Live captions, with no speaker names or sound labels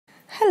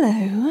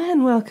Hello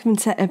and welcome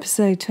to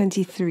episode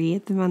 23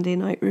 of the Monday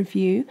Night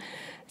Review.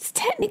 It's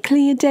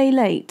technically a day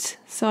late,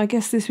 so I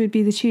guess this would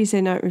be the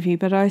Tuesday night review,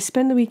 but I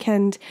spent the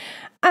weekend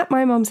at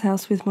my mum's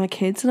house with my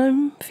kids and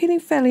I'm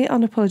feeling fairly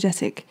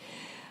unapologetic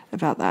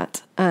about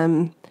that.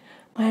 My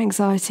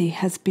anxiety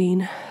has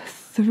been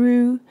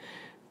through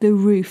the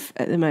roof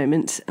at the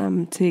moment,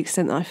 to the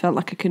extent that I felt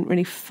like I couldn't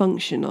really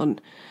function on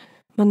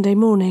Monday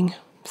morning.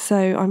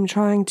 So I'm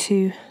trying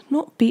to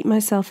not beat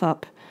myself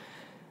up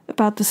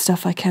about the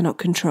stuff I cannot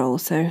control,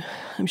 so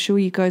I'm sure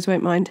you guys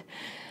won't mind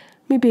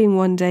me being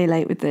one day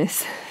late with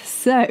this.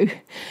 So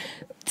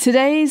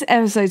today's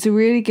episode is a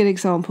really good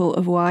example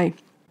of why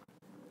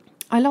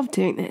I love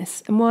doing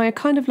this and why I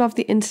kind of love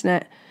the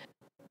internet,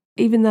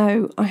 even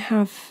though I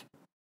have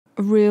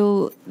a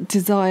real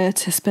desire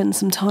to spend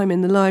some time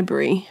in the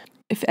library.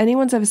 If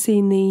anyone's ever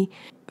seen the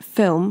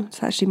film,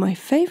 it's actually my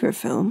favourite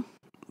film,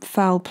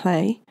 Foul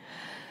Play.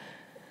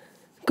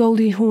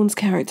 Goldie Hawn's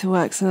character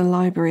works in a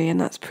library, and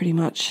that's pretty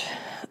much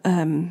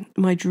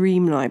my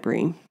dream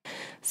library.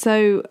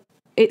 So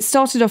it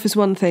started off as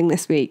one thing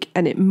this week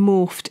and it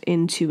morphed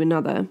into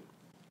another.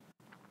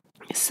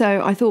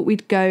 So I thought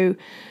we'd go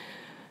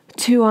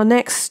to our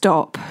next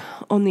stop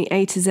on the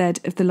A to Z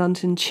of the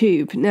London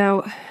Tube.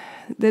 Now,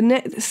 the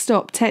next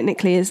stop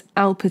technically is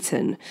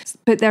Alperton,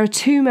 but there are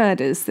two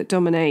murders that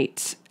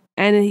dominate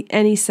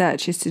any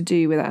searches to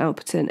do with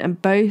Alperton,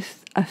 and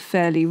both are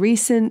fairly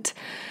recent.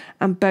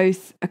 And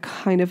both are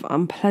kind of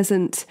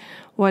unpleasant.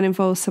 One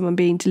involves someone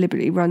being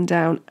deliberately run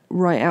down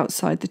right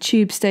outside the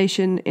tube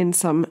station in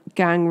some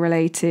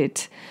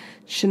gang-related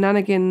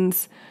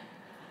shenanigans.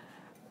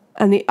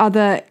 And the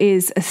other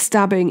is a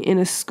stabbing in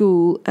a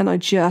school, and I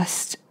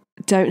just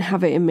don't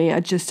have it in me. I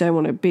just don't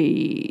want to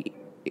be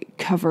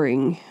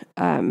covering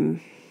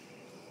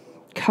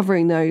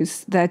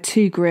those. They're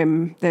too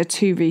grim. They're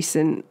too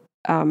recent.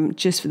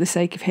 Just for the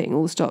sake of hitting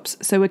all the stops.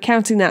 So we're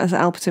counting that as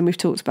Alperton. We've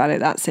talked about it.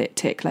 That's it.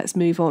 Tick. Let's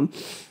move on.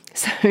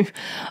 So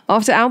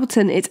after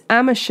Alperton, it's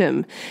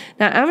Amersham.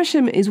 Now,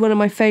 Amersham is one of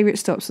my favourite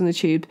stops on the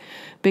tube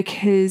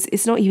because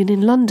it's not even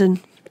in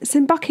London. It's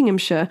in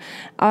Buckinghamshire.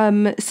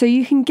 So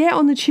you can get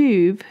on the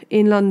tube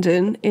in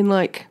London in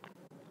I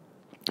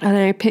don't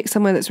know, pick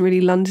somewhere that's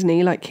really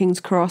Londony, like King's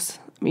Cross.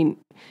 I mean,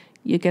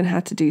 you're going to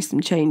have to do some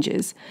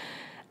changes.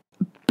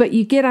 But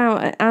you get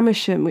out at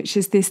Amersham, which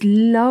is this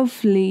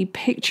lovely,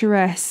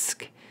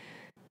 picturesque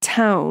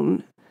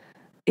town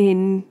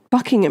in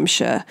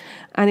Buckinghamshire,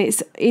 and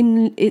it's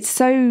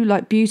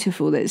so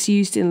beautiful that it's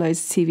used in loads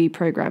of TV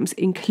programmes,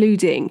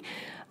 including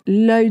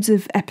loads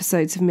of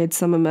episodes of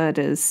Midsummer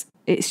Murders.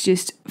 It's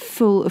just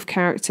full of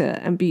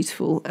character and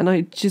beautiful,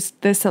 and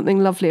there's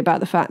something lovely about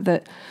the fact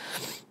that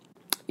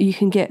you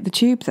can get the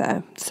tube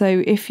there.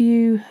 So if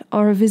you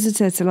are a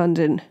visitor to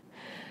London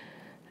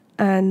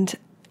and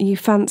you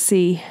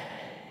fancy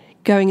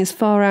going as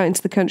far out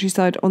into the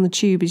countryside on the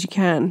tube as you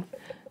can,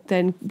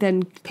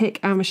 then pick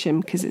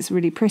Amersham because it's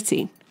really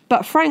pretty.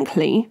 But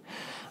frankly,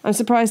 I'm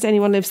surprised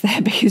anyone lives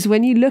there because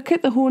when you look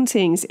at the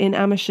hauntings in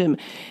Amersham,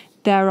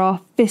 there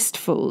are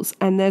fistfuls.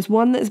 And there's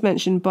one that's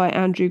mentioned by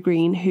Andrew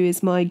Green, who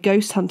is my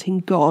ghost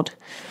hunting god.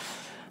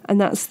 And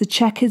that's the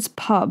Chequers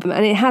pub.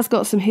 And it has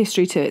got some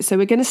history to it. So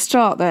we're going to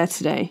start there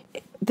today.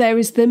 There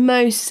is the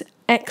most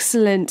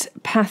excellent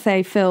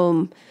Pathé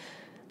film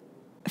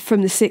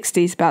from the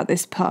 60s about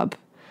this pub,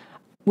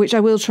 which I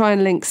will try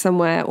and link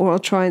somewhere, or I'll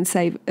try and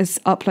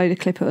upload a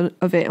clip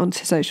of it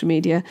onto social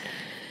media.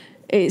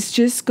 It's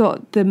just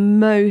got the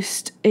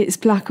most, it's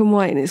black and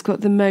white, and it's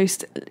got the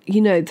most,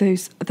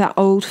 that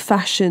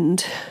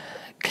old-fashioned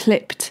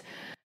clipped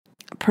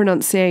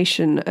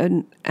pronunciation,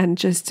 and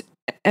just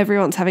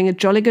everyone's having a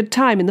jolly good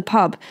time in the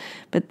pub,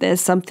 but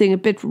there's something a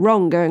bit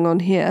wrong going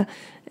on here.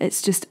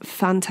 It's just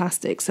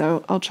fantastic,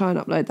 so I'll try and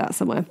upload that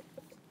somewhere.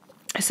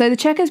 So the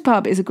Chequers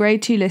pub is a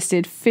Grade 2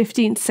 listed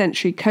 15th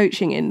century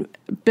coaching inn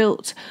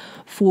built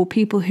for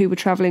people who were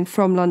travelling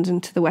from London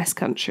to the West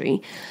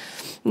Country.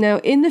 Now,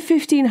 in the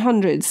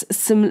 1500s,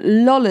 some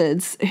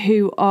lollards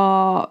who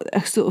are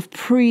a sort of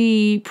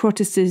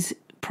pre-Protestant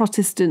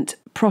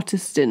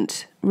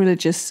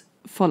religious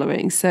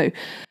following, so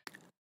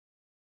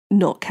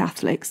not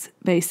Catholics,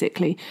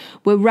 basically,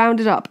 were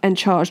rounded up and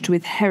charged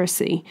with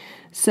heresy.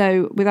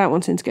 So without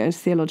wanting to go into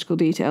theological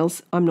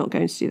details, I'm not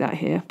going to do that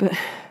here, but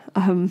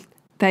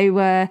they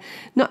were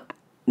not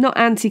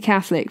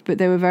anti-Catholic, but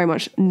they were very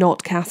much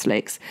not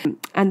Catholics.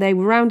 And they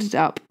were rounded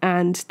up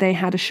and they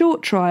had a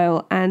short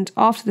trial. And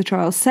after the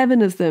trial,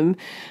 7 of them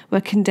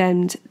were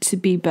condemned to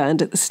be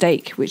burned at the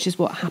stake, which is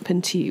what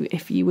happened to you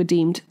if you were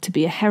deemed to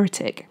be a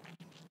heretic.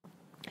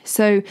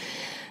 So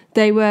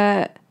they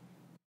were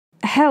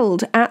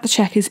held at the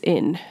Chequers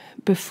Inn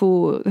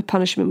before the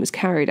punishment was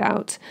carried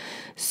out.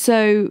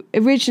 So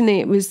originally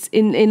it was,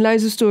 in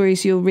loads of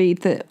stories you'll read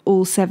that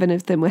all 7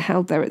 of them were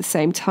held there at the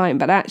same time,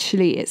 but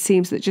actually it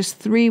seems that just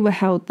 3 were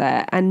held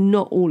there and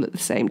not all at the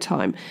same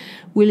time.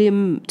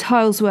 William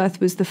Tilesworth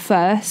was the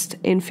first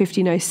in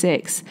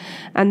 1506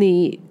 and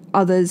the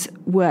others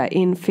were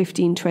in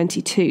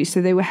 1522.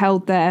 So they were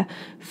held there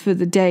for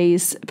the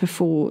days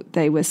before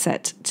they were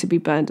set to be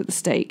burned at the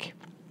stake.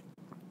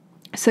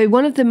 So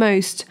one of the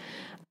most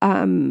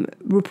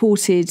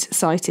reported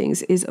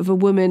sightings is of a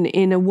woman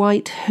in a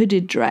white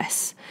hooded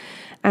dress.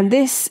 And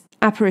this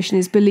apparition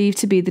is believed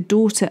to be the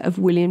daughter of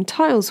William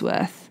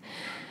Tilesworth.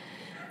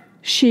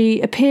 She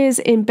appears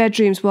in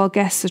bedrooms while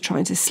guests are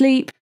trying to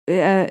sleep.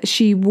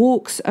 She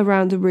walks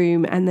around the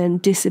room and then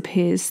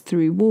disappears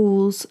through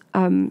walls.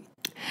 And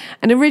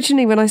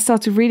originally, when I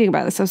started reading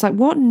about this, I was like,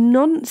 what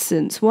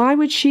nonsense. Why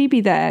would she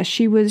be there?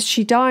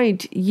 She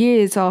died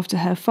years after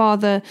her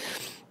father.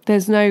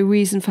 There's no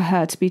reason for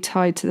her to be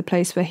tied to the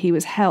place where he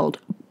was held.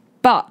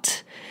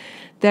 But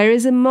there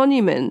is a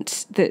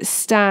monument that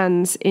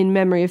stands in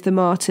memory of the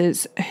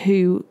martyrs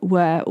who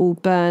were all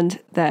burned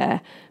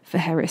there for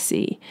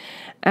heresy.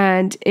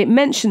 And it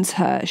mentions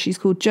her. She's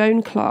called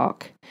Joan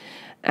Clark.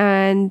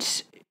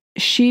 And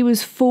she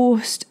was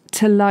forced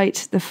to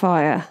light the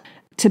fire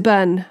to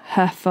burn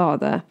her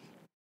father,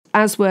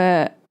 as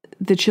were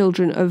the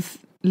children of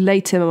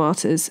later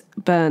martyrs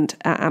burned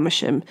at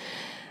Amersham.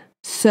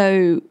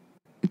 So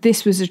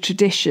this was a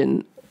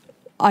tradition,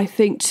 I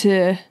think,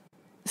 to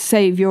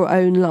save your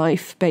own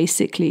life,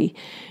 basically.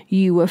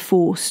 You were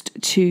forced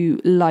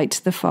to light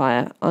the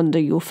fire under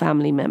your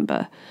family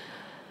member.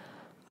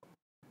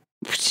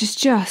 Which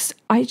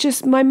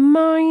is my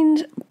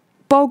mind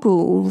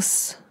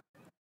boggles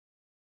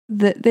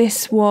that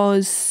this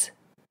was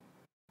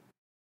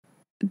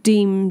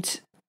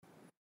deemed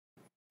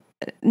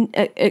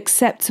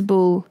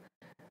acceptable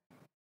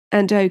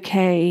and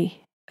okay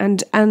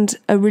and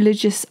a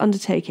religious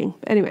undertaking.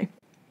 Anyway,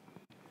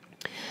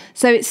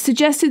 so it's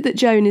suggested that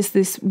Joan is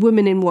this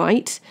woman in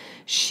white.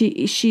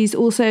 She's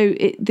also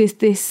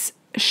this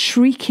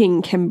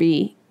shrieking can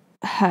be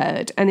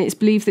heard, and it's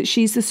believed that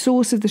she's the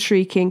source of the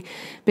shrieking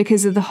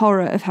because of the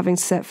horror of having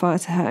to set fire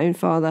to her own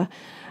father.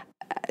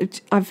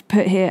 I've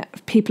put here,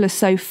 people are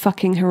so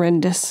fucking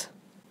horrendous.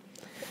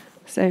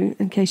 So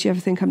in case you ever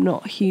think I'm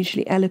not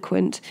hugely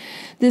eloquent.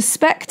 The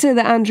spectre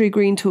that Andrew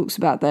Green talks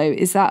about, though,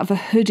 is that of a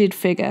hooded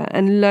figure,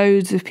 and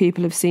loads of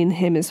people have seen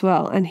him as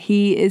well. And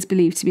he is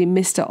believed to be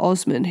Mr.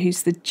 Osman,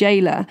 who's the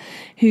jailer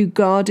who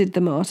guarded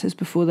the martyrs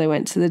before they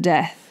went to their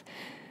death.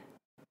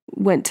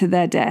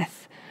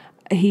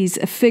 He's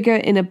a figure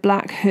in a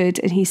black hood,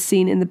 and he's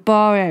seen in the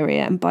bar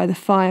area and by the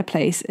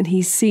fireplace, and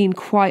he's seen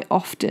quite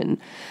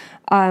often.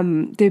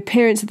 The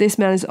appearance of this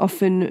man is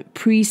often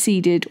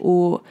preceded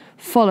or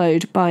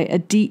followed by a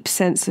deep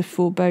sense of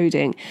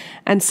foreboding,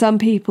 and some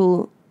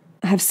people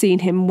have seen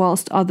him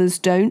whilst others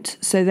don't.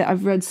 So that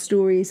I've read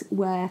stories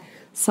where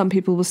some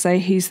people will say,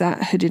 who's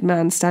that hooded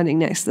man standing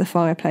next to the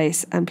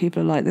fireplace? And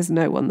people are like, there's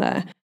no one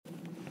there.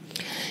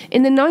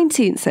 In the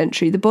 19th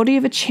century, the body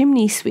of a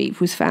chimney sweep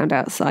was found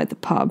outside the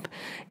pub.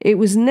 It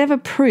was never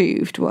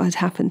proved what had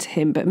happened to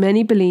him, but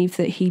many believe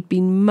that he'd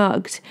been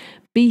mugged,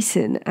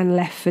 beaten and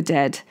left for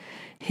dead.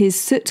 His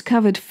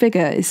soot-covered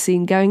figure is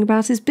seen going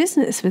about his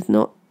business with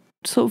not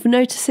sort of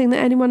noticing that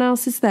anyone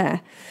else is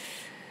there.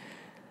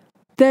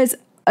 There's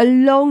a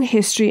long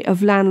history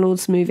of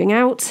landlords moving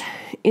out.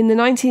 In the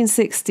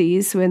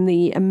 1960s, when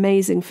the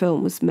amazing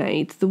film was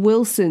made, the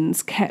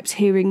Wilsons kept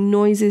hearing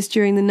noises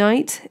during the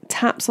night.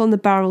 Taps on the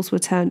barrels were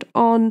turned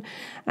on,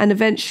 and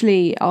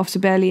eventually, after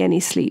barely any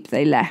sleep,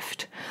 they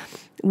left.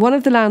 One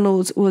of the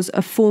landlords was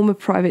a former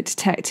private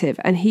detective,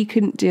 and he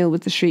couldn't deal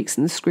with the shrieks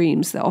and the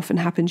screams that often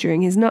happened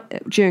during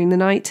the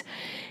night.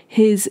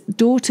 His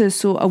daughter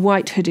saw a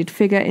white hooded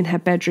figure in her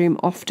bedroom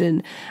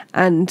often,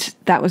 and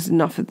that was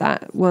enough of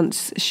that.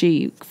 Once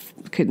she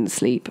couldn't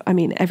sleep, I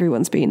mean,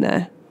 everyone's been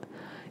there.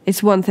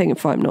 It's one thing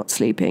if I'm not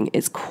sleeping.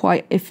 It's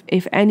quite,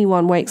 if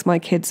anyone wakes my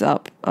kids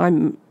up,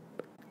 I'm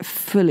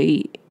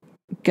fully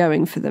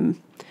going for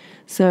them.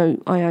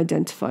 So I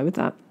identify with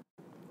that.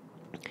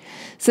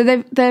 So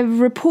there are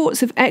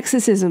reports of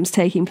exorcisms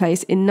taking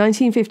place in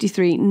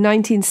 1953,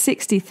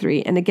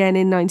 1963, and again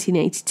in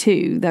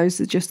 1982. Those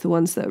are just the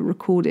ones that are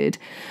recorded.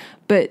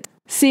 But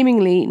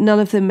seemingly none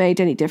of them made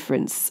any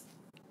difference.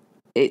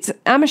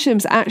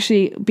 Amersham's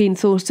actually been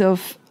thought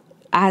of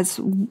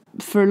as,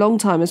 for a long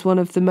time, as one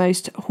of the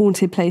most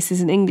haunted places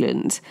in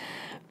England.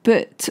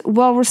 But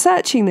while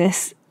researching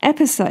this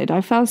episode, I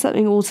found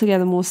something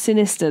altogether more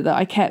sinister that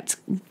I kept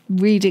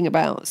reading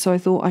about, so I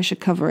thought I should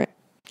cover it.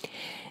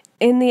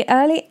 In the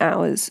early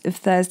hours of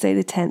Thursday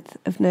the 10th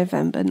of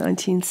November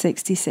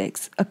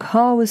 1966, a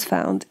car was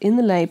found in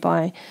the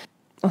lay-by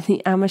on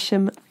the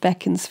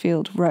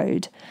Amersham-Beaconsfield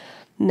Road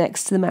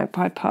next to the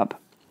Magpie pub.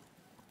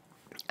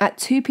 At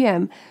 2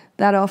 p.m.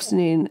 that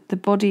afternoon, the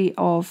body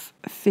of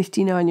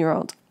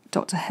 59-year-old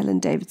Dr. Helen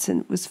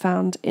Davidson was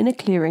found in a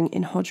clearing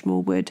in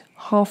Hodgemore Wood,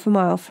 half a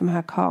mile from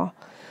her car,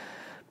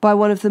 by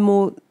one of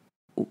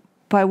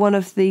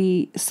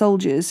the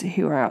soldiers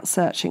who were out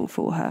searching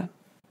for her.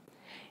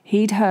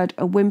 He'd heard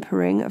a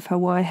whimpering of her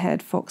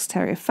wire-haired fox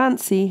terrier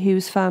Fancy, who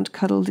was found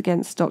cuddled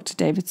against Dr.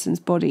 Davidson's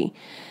body.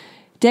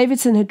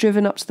 Davidson had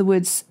driven up to the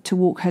woods to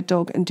walk her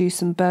dog and do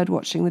some bird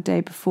watching the day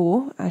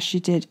before, as she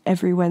did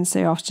every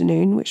Wednesday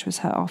afternoon, which was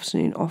her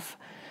afternoon off,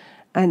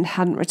 and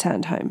hadn't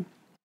returned home.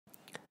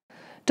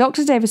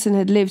 Dr. Davidson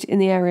had lived in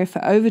the area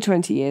for over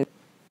 20 years.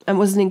 and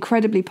was an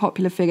incredibly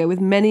popular figure, with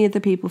many of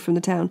the people from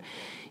the town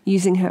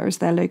using her as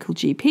their local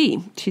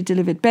GP. She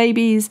delivered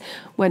babies,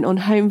 went on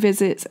home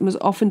visits, and was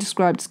often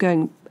described as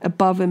going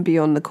above and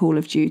beyond the call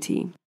of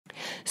duty.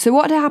 So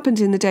what had happened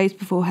in the days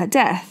before her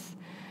death?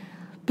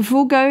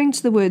 Before going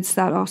to the woods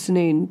that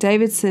afternoon,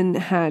 Davidson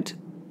had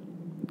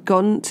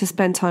gone to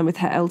spend time with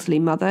her elderly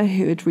mother,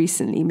 who had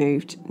recently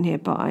moved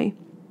nearby.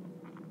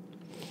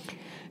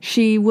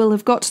 She will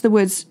have got to the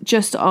woods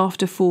just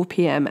after 4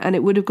 p.m, and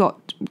it would have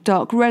got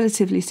dark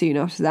relatively soon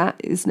after that.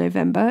 It is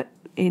November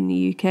in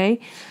the UK.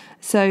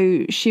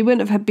 So she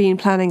wouldn't have been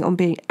planning on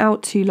being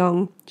out too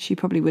long. She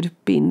probably would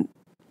have been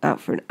out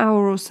for an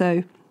hour or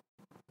so.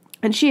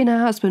 And she and her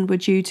husband were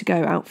due to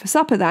go out for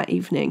supper that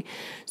evening.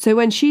 So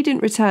when she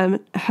didn't return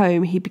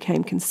home, he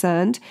became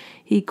concerned.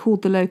 He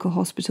called the local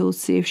hospital to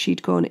see if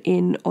she'd gone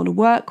in on a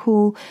work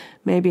call.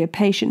 Maybe a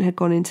patient had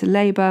gone into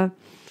labour.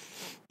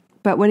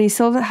 But when he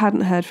saw that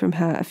hadn't heard from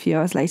her a few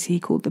hours later, he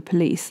called the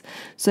police.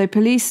 So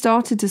police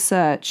started to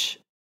search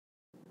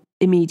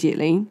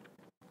immediately,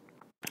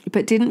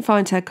 but didn't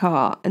find her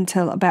car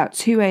until about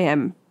 2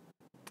 a.m.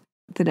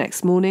 the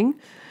next morning.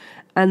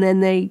 And then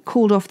they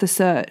called off the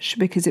search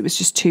because it was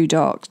just too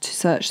dark to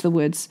search the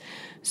woods.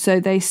 So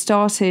they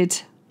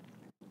started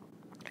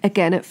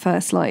again at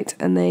first light,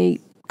 and they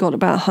got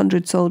about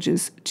 100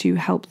 soldiers to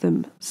help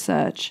them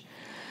search.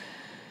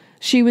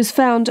 She was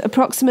found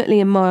approximately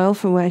a mile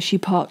from where she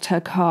parked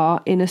her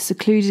car in a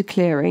secluded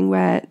clearing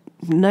where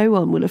no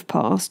one would have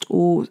passed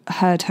or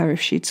heard her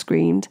if she'd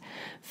screamed.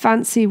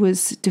 Fancy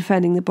was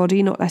defending the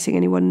body, not letting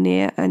anyone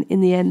near, and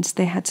in the end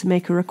they had to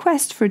make a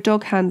request for a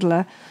dog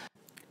handler,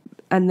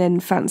 and then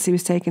Fancy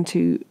was taken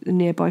to the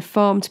nearby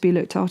farm to be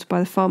looked after by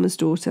the farmer's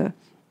daughter.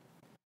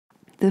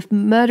 The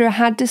murderer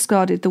had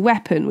discarded the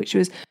weapon, which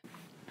was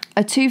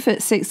a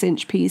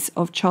 2'6" piece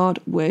of charred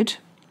wood,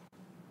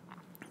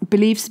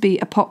 believed to be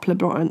a poplar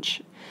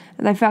branch,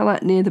 and they found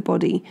that near the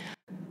body.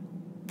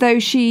 Though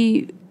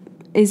she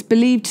is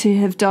believed to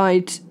have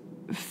died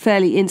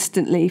fairly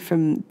instantly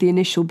from the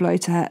initial blow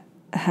to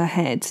her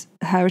head,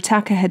 her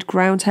attacker had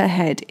ground her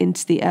head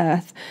into the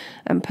earth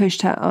and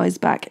pushed her eyes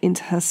back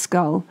into her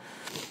skull.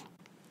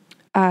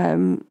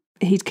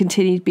 He'd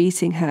continued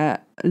beating her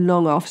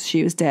long after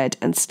she was dead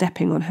and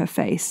stepping on her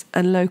face,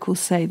 and locals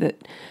say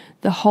that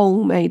the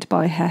hole made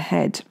by her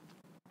head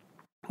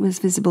was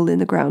visible in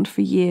the ground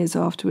for years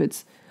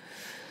afterwards.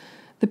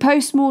 The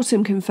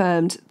post-mortem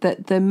confirmed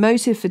that the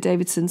motive for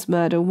Davidson's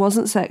murder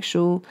wasn't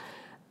sexual.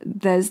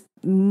 There's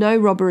no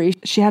robbery.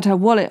 She had her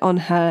wallet on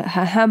her,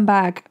 her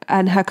handbag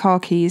and her car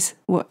keys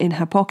were in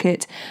her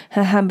pocket.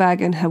 Her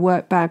handbag and her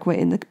work bag were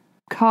in the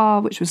car,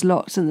 which was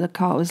locked, and the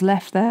car was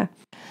left there.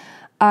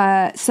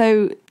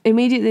 So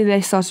immediately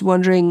they started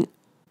wondering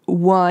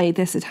why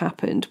this had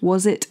happened.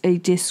 Was it a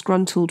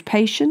disgruntled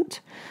patient,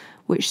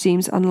 which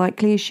seems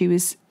unlikely as she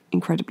was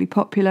incredibly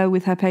popular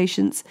with her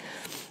patients?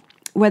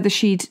 Whether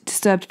she'd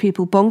disturbed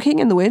people bonking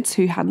in the woods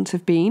who shouldn't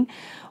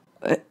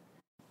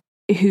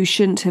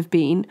have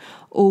been,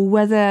 or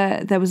whether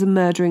there was a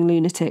murdering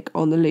lunatic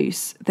on the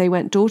loose. They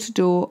went door to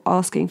door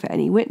asking for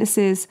any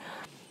witnesses.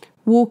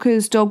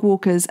 Walkers, dog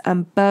walkers,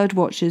 and bird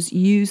watchers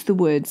used the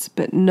woods,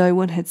 but no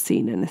one had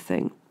seen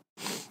anything.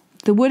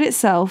 The wood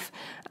itself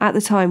at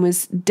the time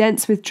was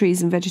dense with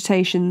trees and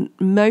vegetation.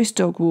 Most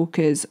dog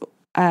walkers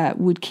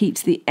would keep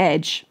to the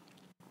edge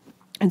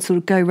and sort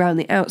of go round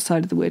the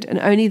outside of the wood, and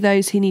only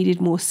those who needed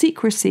more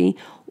secrecy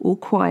or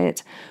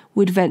quiet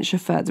would venture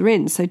further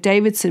in. So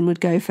Davidson would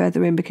go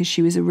further in because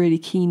she was a really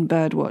keen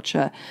bird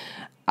watcher.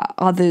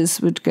 Others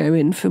would go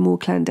in for more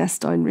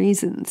clandestine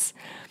reasons.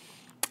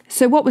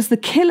 So what was the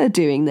killer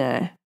doing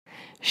there?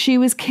 She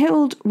was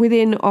killed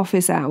within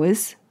office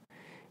hours,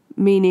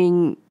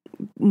 meaning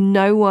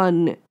no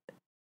one,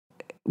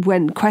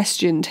 when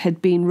questioned,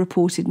 had been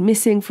reported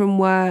missing from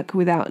work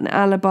without an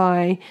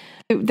alibi.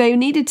 They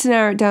needed to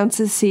narrow it down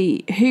to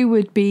see who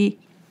would be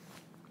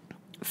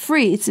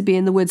free to be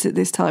in the woods at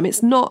this time.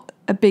 It's not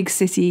a big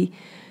city.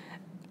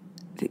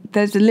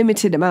 There's a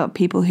limited amount of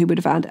people who would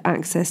have had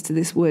access to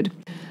this wood.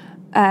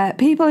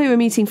 People who were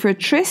meeting for a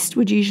tryst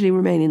would usually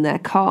remain in their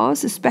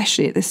cars,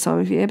 especially at this time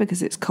of year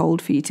because it's cold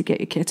for you to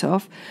get your kit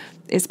off.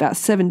 It's about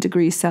 7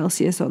 degrees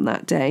Celsius on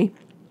that day.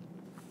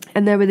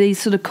 And there were these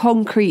sort of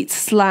concrete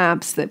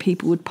slabs that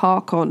people would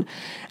park on,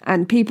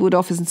 and people would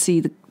often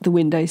see the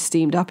windows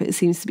steamed up. It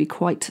seems to be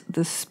quite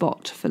the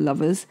spot for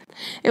lovers.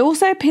 It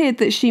also appeared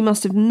that she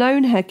must have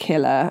known her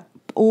killer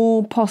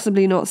or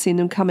possibly not seen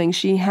them coming.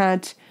 She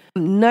had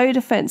no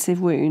defensive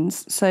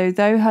wounds, so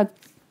though her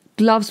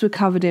gloves were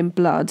covered in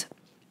blood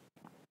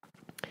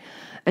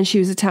and she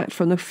was attacked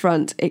from the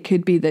front, it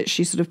could be that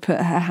she sort of put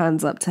her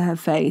hands up to her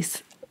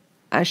face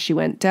as she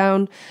went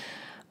down.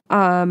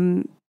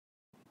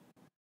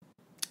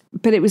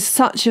 But it was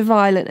such a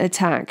violent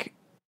attack.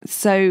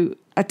 So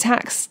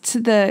attacks to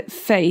the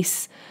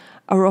face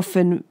are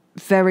often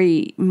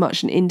very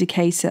much an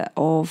indicator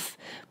of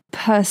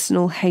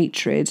personal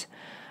hatred.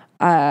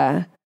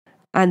 And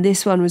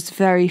this one was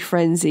very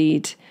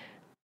frenzied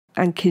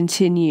and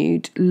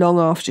continued long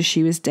after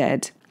she was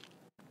dead.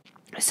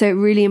 So it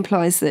really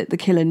implies that the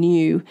killer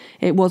knew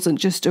it wasn't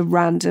just a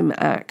random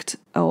act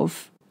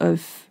of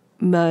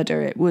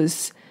murder. It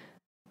was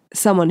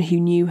someone who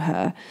knew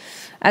her.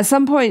 At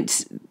some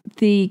point,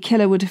 the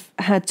killer would have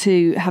had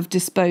to have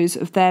disposed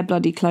of their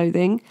bloody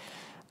clothing.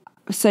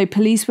 So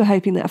police were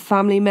hoping that a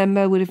family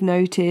member would have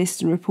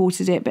noticed and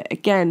reported it. But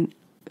again,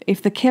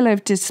 if the killer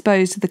had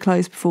disposed of the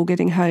clothes before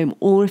getting home,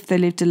 or if they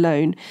lived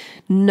alone,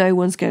 no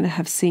one's going to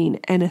have seen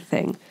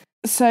anything.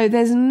 So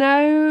there's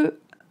no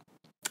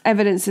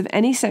evidence of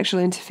any sexual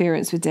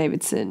interference with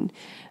Davidson.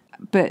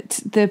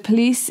 But the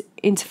police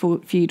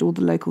interviewed all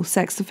the local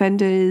sex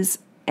offenders,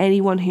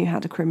 anyone who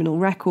had a criminal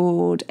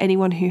record,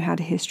 anyone who had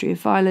a history of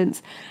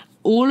violence,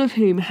 all of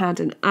whom had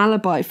an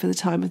alibi for the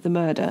time of the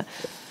murder.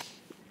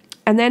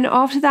 And then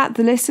after that,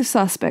 the list of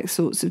suspects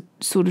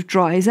sort of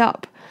dries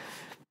up.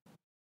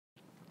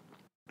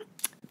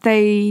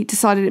 They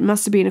decided it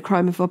must have been a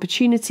crime of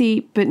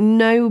opportunity, but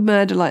no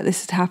murder like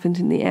this had happened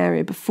in the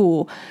area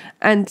before.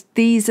 And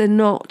these are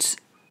not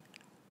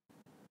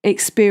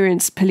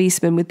experienced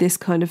policemen with this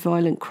kind of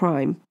violent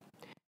crime.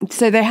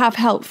 So they have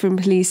help from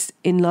police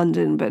in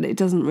London, but it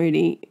doesn't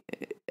really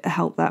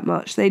help that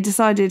much. They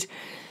decided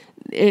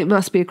it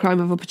must be a crime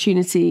of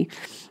opportunity.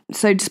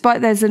 So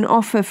despite there's an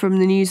offer from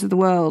the News of the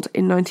World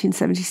in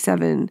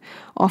 1977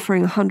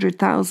 offering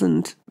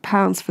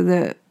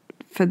 £100,000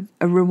 for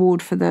a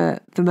reward for the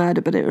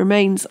murder, but it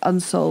remains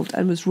unsolved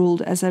and was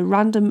ruled as a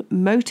random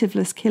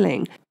motiveless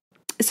killing.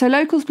 So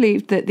locals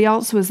believed that the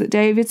answer was that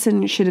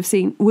Davidson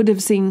would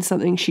have seen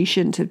something she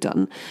shouldn't have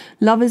done.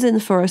 Lovers in the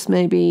forest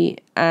maybe,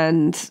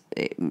 and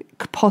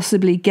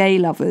possibly gay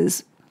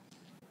lovers.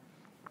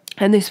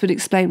 And this would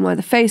explain why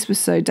the face was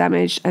so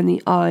damaged and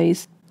the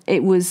eyes.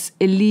 It was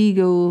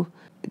illegal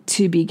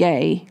to be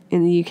gay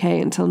in the UK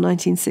until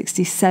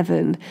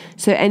 1967.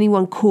 So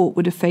anyone caught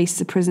would have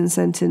faced a prison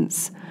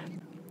sentence.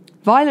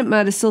 Violent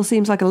murder still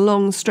seems like a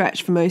long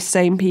stretch for most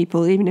sane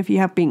people, even if you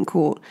have been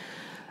caught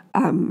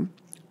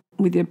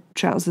with your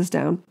trousers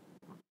down.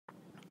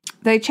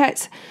 They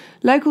checked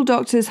local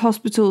doctors,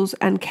 hospitals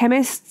and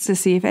chemists to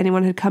see if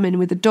anyone had come in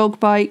with a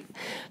dog bite.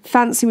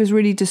 Fancy was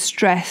really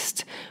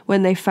distressed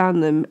when they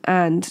found them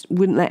and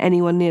wouldn't let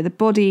anyone near the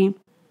body.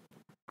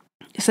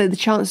 So the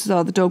chances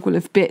are the dog will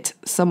have bit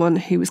someone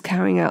who was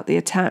carrying out the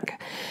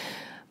attack.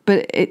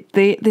 But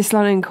this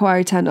line of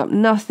inquiry turned up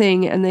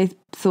nothing, and they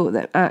thought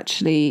that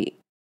actually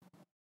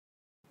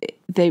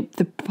the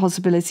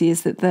possibility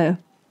is that the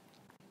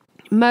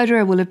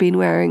murderer will have been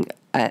wearing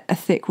a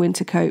thick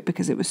winter coat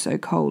because it was so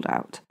cold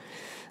out.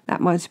 That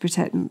might have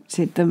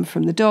protected them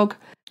from the dog.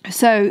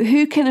 So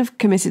who can have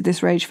committed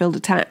this rage-filled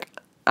attack?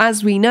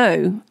 As we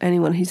know,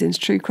 anyone who's into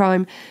true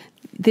crime,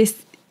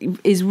 this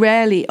is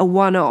rarely a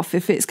one-off.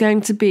 If it's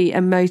going to be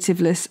a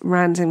motiveless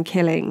random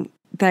killing,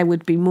 there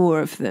would be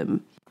more of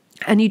them.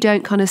 And you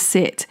don't kind of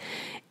sit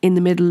in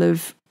the middle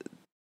of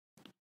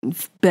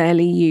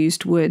barely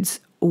used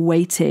woods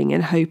waiting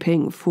and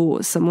hoping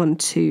for someone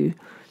to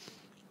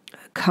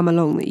come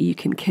along that you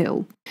can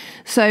kill.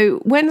 So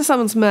when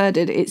someone's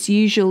murdered, it's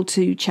usual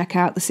to check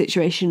out the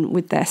situation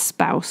with their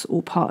spouse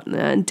or partner.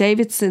 And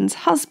Davidson's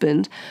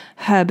husband,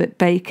 Herbert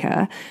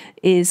Baker,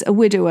 is a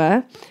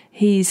widower.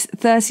 He's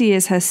 30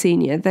 years her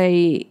senior.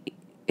 They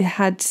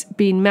had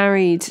been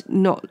married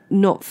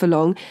not for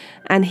long,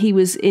 and he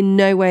was in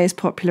no way as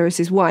popular as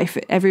his wife.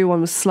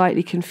 Everyone was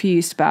slightly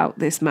confused about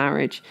this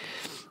marriage.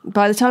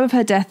 By the time of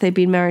her death, they'd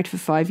been married for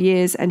 5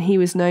 years, and he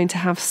was known to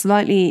have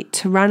slightly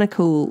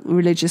tyrannical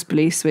religious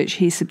beliefs, which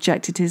he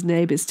subjected his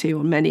neighbours to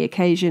on many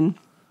occasions.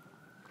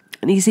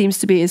 And he seems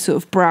to be as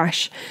sort of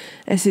brash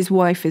as his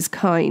wife is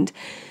kind.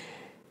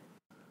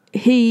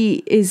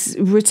 He is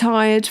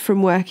retired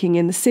from working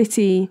in the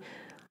city,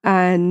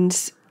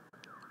 and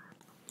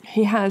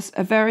he has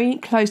a very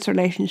close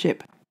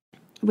relationship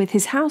with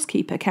his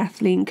housekeeper,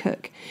 Kathleen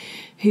Cook,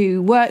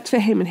 who worked for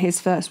him and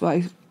his first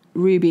wife,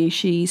 Ruby.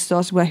 She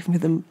started working for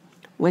them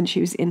when she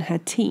was in her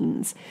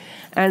teens.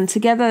 And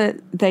together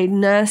they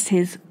nursed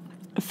his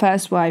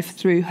first wife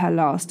through her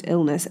last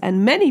illness.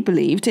 And many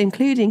believed,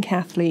 including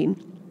Kathleen,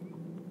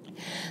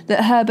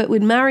 that Herbert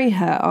would marry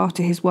her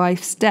after his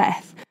wife's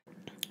death.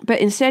 But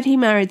instead he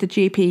married the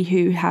GP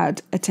who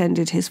had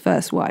attended his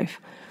first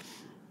wife.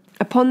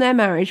 Upon their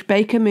marriage,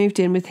 Baker moved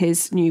in with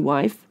his new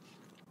wife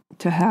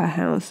to her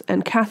house,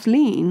 and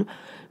Kathleen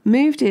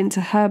moved into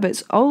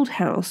Herbert's old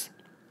house,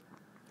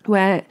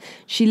 where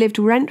she lived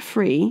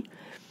rent-free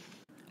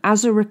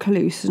as a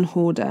recluse and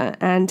hoarder,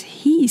 and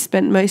he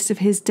spent most of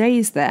his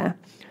days there,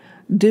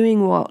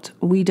 doing what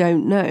we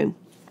don't know.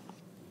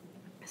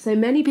 So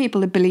many people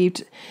had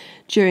believed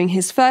during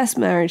his first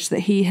marriage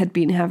that he had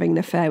been having an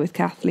affair with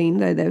Kathleen,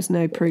 though there was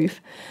no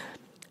proof.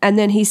 And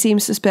then he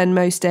seems to spend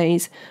most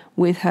days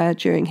with her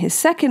during his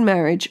second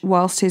marriage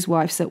whilst his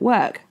wife's at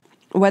work.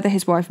 Whether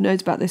his wife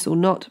knows about this or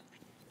not,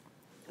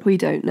 we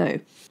don't know.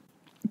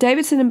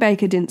 Davidson and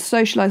Baker didn't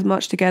socialise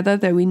much together,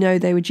 though we know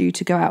they were due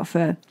to go out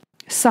for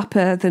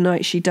supper the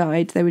night she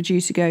died. They were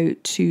due to go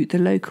to the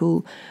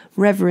local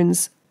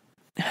reverend's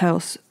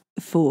house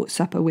for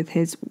supper with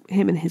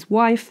him and his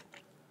wife.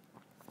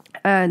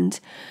 And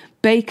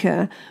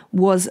Baker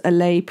was a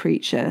lay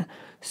preacher,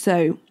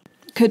 so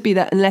could be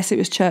that unless it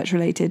was church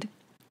related,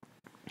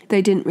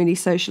 they didn't really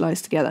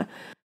socialise together.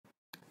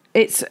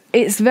 It's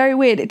very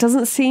weird. It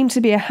doesn't seem to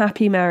be a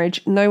happy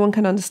marriage. No one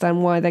can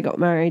understand why they got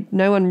married.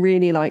 No one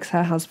really likes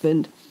her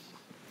husband.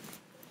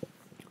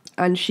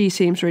 And she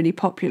seems really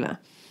popular.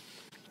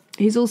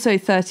 He's also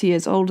 30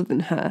 years older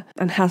than her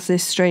and has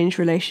this strange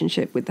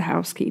relationship with the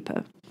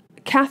housekeeper.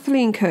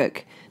 Kathleen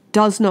Cook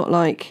does not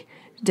like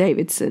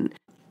Davidson.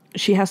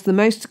 She has the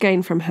most to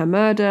gain from her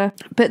murder,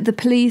 but the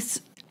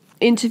police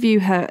interview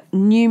her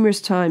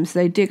numerous times.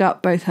 They dig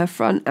up both her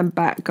front and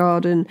back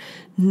garden.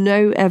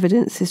 No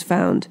evidence is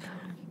found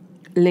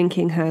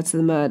linking her to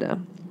the murder.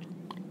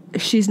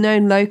 She's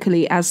known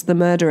locally as the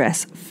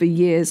murderess for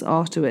years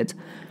afterwards.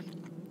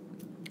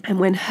 And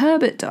when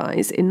Herbert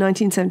dies in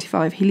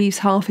 1975, he leaves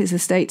half his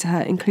estate to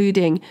her,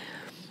 including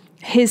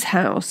his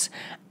house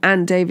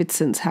and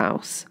Davidson's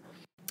house.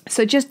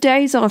 So just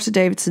days after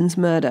Davidson's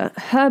murder,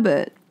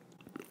 Herbert,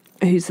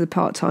 who's the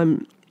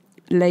part-time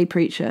lay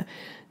preacher,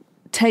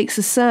 takes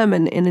a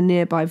sermon in a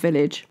nearby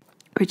village,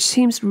 which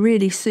seems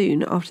really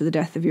soon after the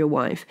death of your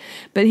wife.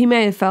 But he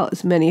may have felt,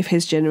 as many of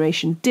his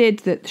generation did,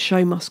 that the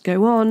show must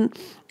go on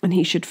and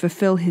he should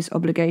fulfill his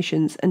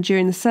obligations. And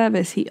during the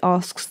service, he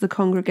asks the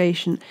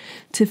congregation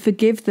to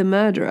forgive the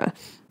murderer,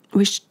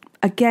 which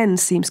again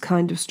seems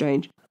kind of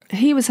strange.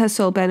 He was her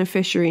sole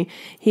beneficiary.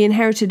 He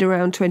inherited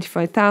around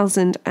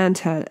 $25,000 and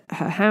her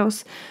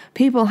house.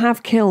 People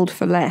have killed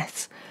for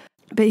less,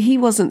 but he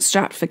wasn't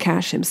strapped for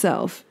cash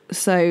himself.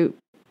 So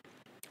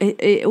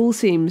it all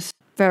seems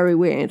very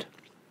weird.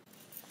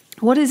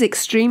 What is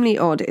extremely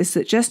odd is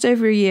that just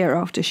over a year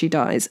after she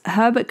dies,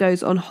 Herbert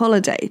goes on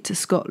holiday to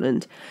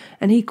Scotland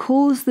and he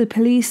calls the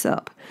police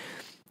up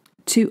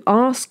to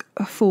ask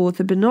for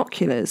the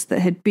binoculars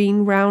that had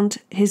been round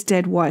his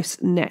dead wife's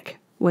neck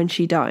when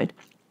she died.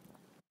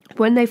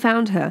 When they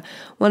found her,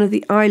 one of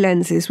the eye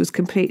lenses was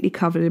completely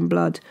covered in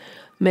blood,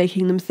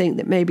 making them think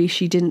that maybe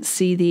she didn't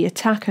see the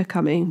attacker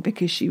coming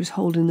because she was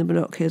holding the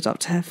binoculars up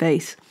to her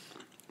face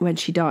when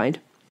she died.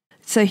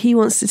 So he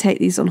wants to take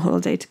these on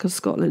holiday to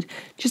Scotland.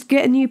 Just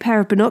get a new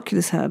pair of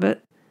binoculars,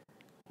 Herbert.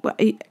 Well,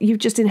 you've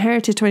just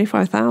inherited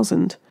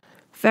 $25,000.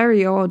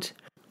 Very odd.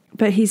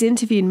 But he's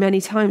interviewed many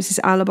times. His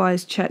alibi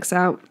checks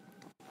out.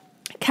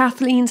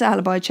 Kathleen's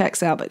alibi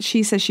checks out, but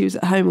she says she was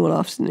at home all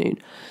afternoon.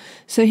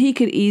 So he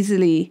could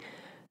easily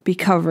be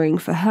covering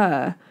for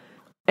her.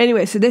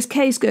 Anyway, so this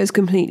case goes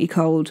completely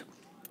cold.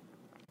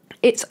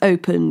 It's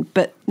open,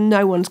 but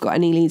no one's got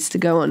any leads to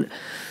go on.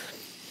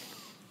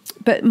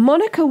 But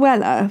Monica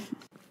Weller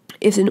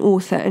is an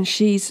author and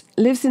she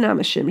lives in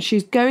Amersham.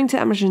 She's going to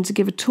Amersham to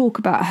give a talk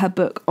about her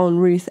book on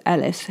Ruth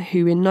Ellis,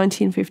 who in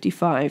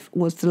 1955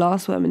 was the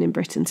last woman in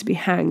Britain to be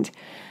hanged.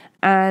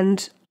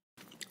 And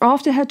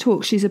after her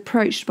talk, she's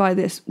approached by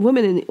this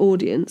woman in the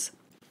audience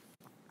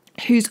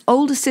whose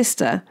older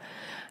sister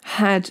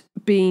had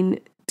been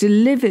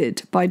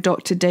delivered by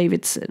Dr.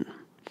 Davidson.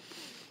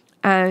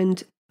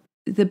 And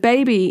the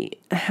baby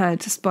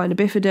had spina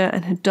bifida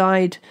and had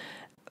died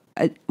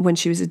when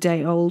she was a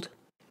day old.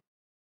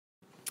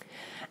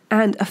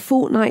 And a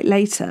fortnight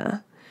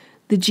later,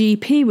 the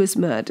GP was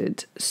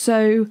murdered.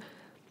 So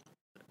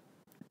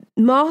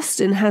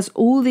Marston has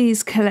all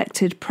these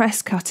collected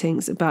press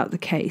cuttings about the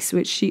case,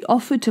 which she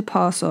offered to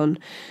pass on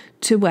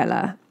to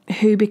Weller,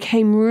 who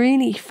became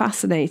really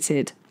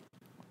fascinated,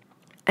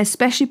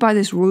 especially by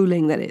this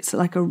ruling that it's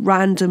like a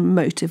random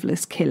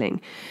motiveless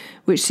killing,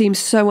 which seems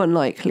so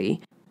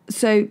unlikely.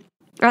 So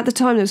at the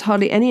time, there was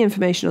hardly any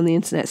information on the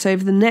internet. So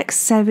over the next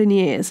 7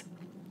 years,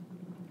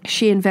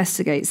 she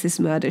investigates this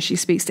murder. She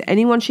speaks to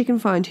anyone she can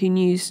find who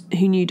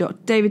knew Dr.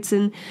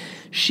 Davidson.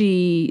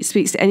 She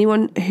speaks to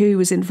anyone who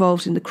was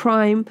involved in the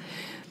crime.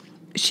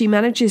 She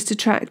manages to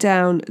track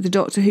down the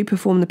doctor who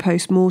performed the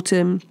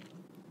post-mortem.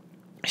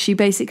 She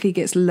basically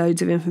gets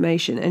loads of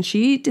information and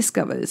she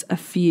discovers a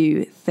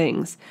few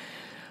things.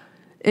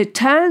 It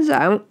turns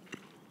out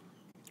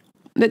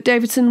that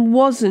Davidson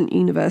wasn't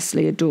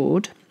universally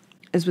adored,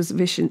 as was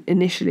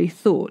initially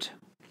thought.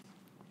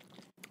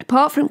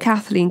 Apart from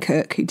Kathleen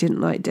Cook, who didn't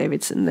like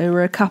Davidson, there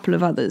were a couple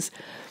of others.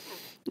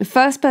 The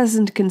first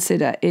person to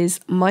consider is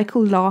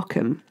Michael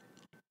Larkham,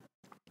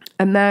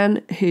 a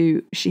man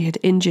who she had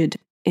injured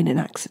in an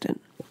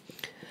accident.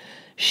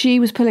 She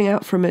was pulling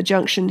out from a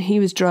junction. He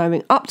was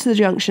driving up to the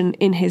junction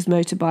in his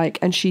motorbike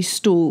and she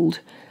stalled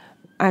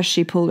as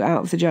she pulled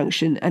out of the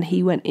junction and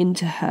he went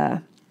into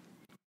her.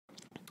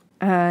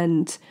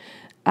 And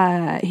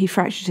he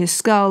fractured his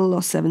skull,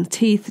 lost 7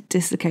 teeth,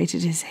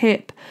 dislocated his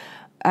hip,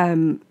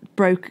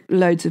 broke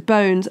loads of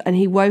bones, and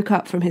he woke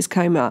up from his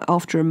coma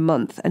after a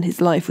month and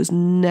his life was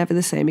never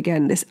the same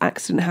again. This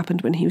accident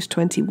happened when he was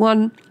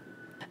 21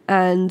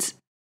 and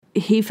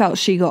he felt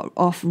she got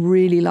off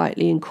really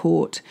lightly in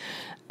court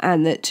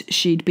and that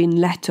she'd been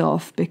let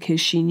off because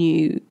she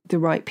knew the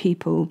right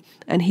people,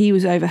 and he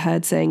was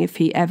overheard saying if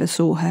he ever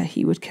saw her,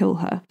 he would kill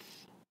her.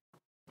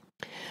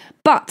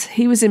 But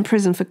he was in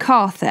prison for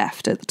car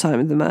theft at the time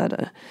of the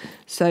murder,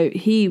 so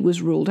he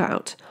was ruled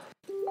out.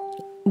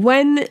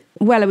 when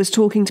Weller was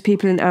talking to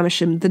people in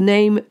Amersham, the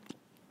name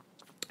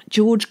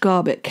George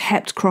Garbutt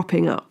kept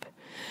cropping up.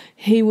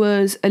 He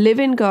was a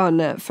live-in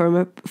gardener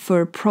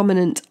for a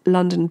prominent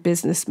London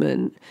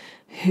businessman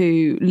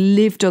who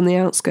lived on the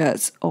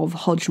outskirts of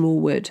Hodgemore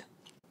Wood.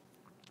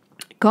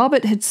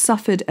 Garbutt had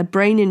suffered a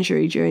brain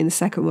injury during the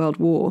Second World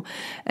War,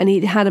 and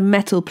he'd had a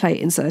metal plate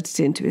inserted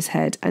into his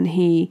head, and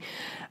he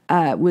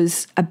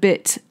was a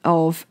bit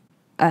of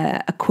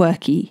a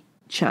quirky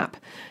chap.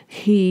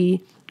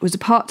 He was a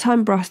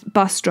part-time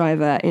bus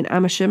driver in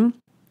Amersham.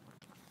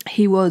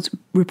 He was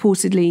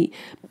reportedly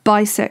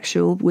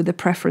bisexual with a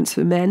preference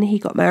for men. He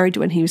got married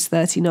when he was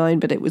 39,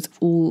 but it was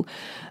all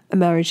a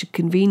marriage of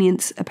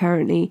convenience,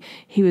 apparently.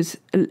 He was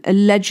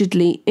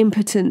allegedly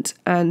impotent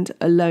and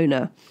a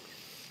loner.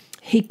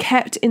 He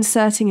kept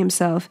inserting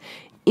himself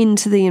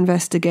into the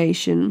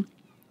investigation,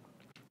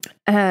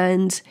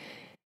 and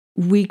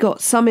we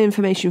got some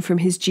information from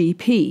his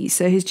GP.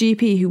 So his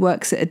GP, who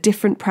works at a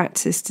different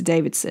practice to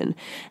Davidson,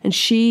 and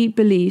she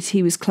believed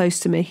he was close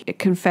to making a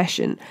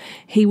confession.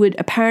 He would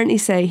apparently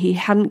say he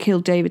hadn't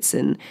killed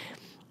Davidson,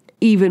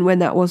 even when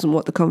that wasn't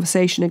what the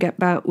conversation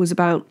was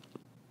about.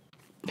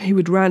 He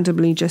would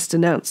randomly just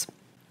announce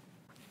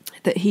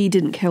that he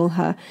didn't kill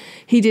her.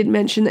 He did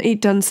mention that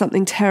he'd done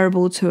something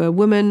terrible to a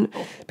woman,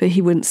 but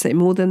he wouldn't say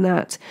more than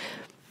that.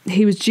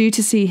 He was due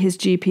to see his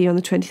GP on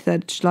the 23rd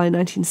of July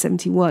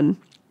 1971,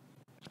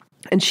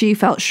 and she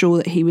felt sure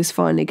that he was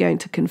finally going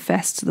to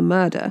confess to the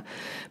murder,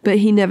 but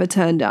he never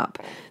turned up.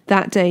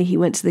 That day he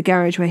went to the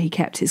garage where he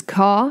kept his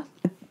car,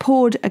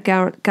 poured a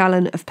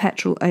gallon of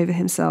petrol over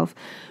himself,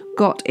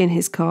 got in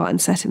his car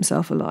and set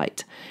himself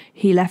alight.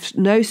 He left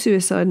no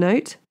suicide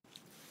note.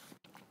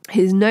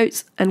 His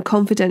notes and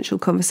confidential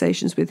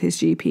conversations with his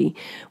GP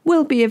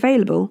will be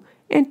available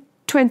in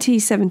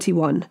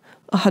 2071,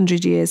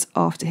 100 years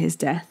after his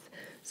death.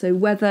 So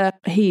whether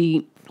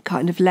he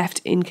kind of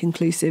left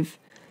inconclusive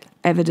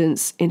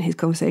evidence in his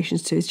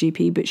conversations to his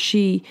GP, but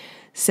she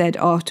said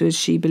afterwards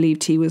she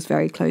believed he was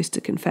very close to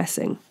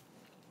confessing.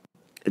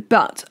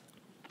 But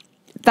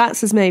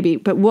that's as maybe,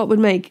 but what would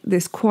make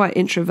this quite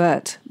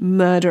introvert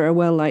murder a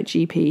well-liked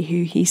GP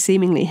who he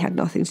seemingly had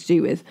nothing to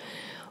do with?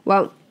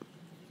 Well,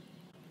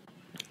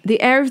 the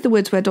area of the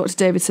woods where Dr.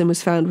 Davidson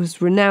was found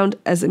was renowned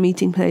as a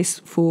meeting place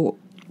for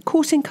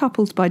courting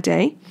couples by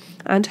day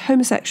and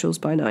homosexuals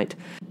by night.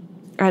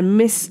 And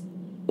Miss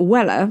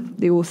Weller,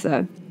 the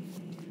author,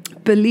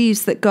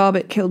 believes that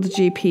Garbutt killed the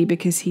GP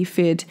because he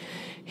feared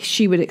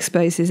she would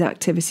expose his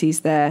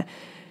activities there.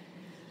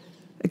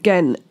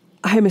 Again,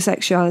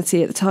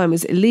 homosexuality at the time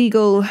was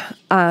illegal,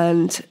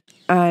 and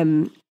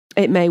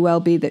it may well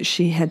be that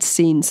she had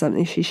seen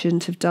something she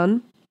shouldn't have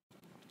done.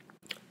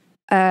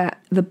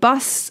 The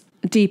bus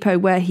depot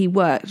where he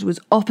worked was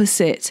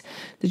opposite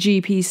the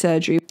GP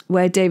surgery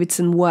where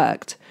Davidson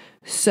worked,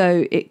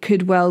 so it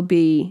could well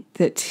be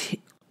that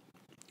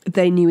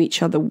they knew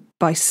each other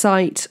by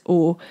sight,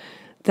 or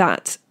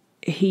that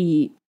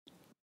he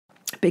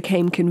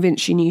became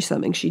convinced she knew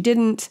something she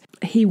didn't.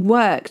 He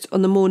worked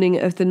on the morning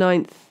of the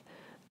 9th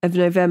of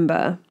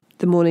November,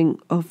 the morning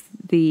of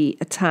the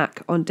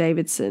attack on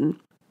Davidson,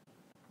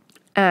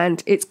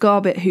 and it's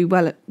Garbutt who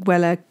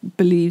Weller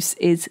believes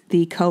is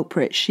the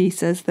culprit. She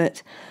says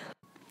that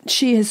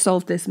she has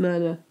solved this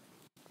murder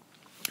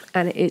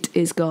and it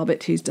is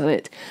Garbutt who's done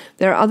it.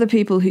 There are other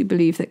people who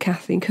believe that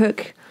Kathleen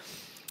Cook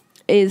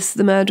is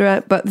the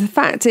murderer, but the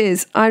fact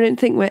is, I don't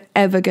think we're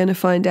ever going to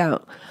find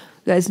out.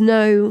 There's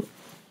no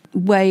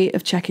way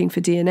of checking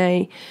for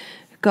DNA.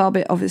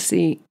 Garbutt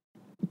obviously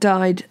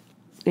died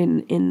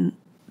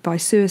by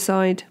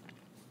suicide.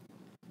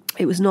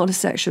 It was not a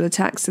sexual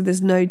attack, so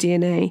there's no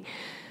DNA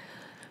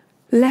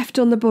left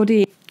on the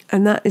body,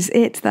 and that is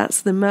it.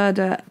 That's the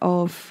murder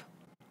of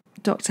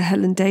Dr.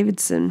 Helen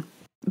Davidson.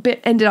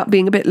 Ended up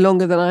being a bit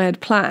longer than I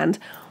had planned,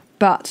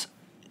 but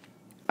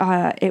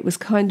it was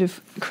kind of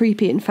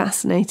creepy and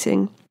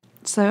fascinating.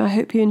 So I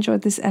hope you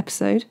enjoyed this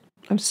episode.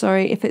 I'm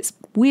sorry if it's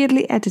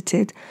weirdly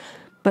edited,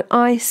 but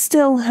I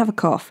still have a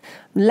cough.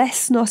 Less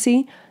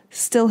snotty,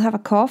 still have a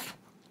cough.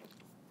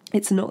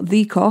 It's not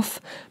the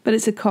cough, but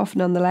it's a cough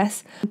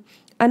nonetheless.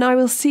 And I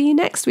will see you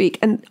next week.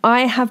 And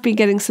I have been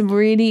getting some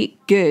really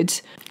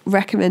good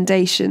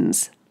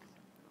recommendations.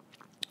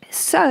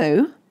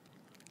 So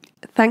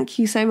thank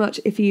you so much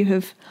if you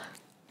have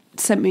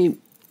sent me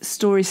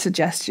story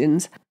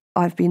suggestions.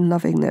 I've been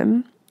loving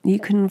them. You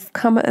can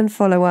come and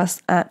follow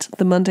us at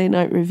The Monday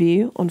Night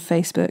Revue on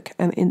Facebook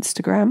and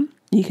Instagram.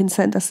 You can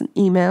send us an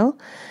email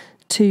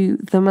to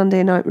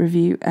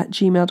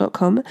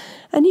themondaynightrevue@gmail.com,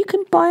 and you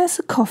can buy us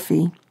a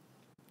coffee.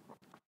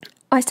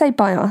 I say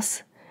buy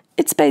us.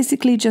 It's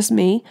basically just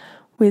me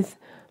with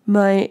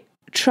my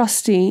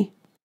trusty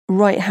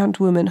right-hand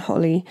woman,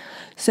 Holly.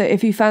 So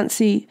if you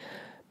fancy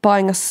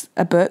buying us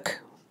a book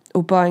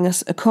or buying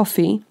us a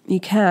coffee, you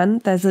can.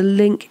 There's a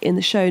link in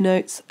the show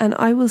notes, and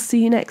I will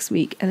see you next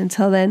week. And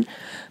until then,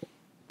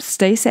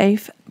 stay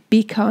safe,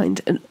 be kind,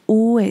 and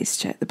always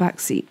check the back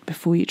seat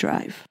before you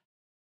drive.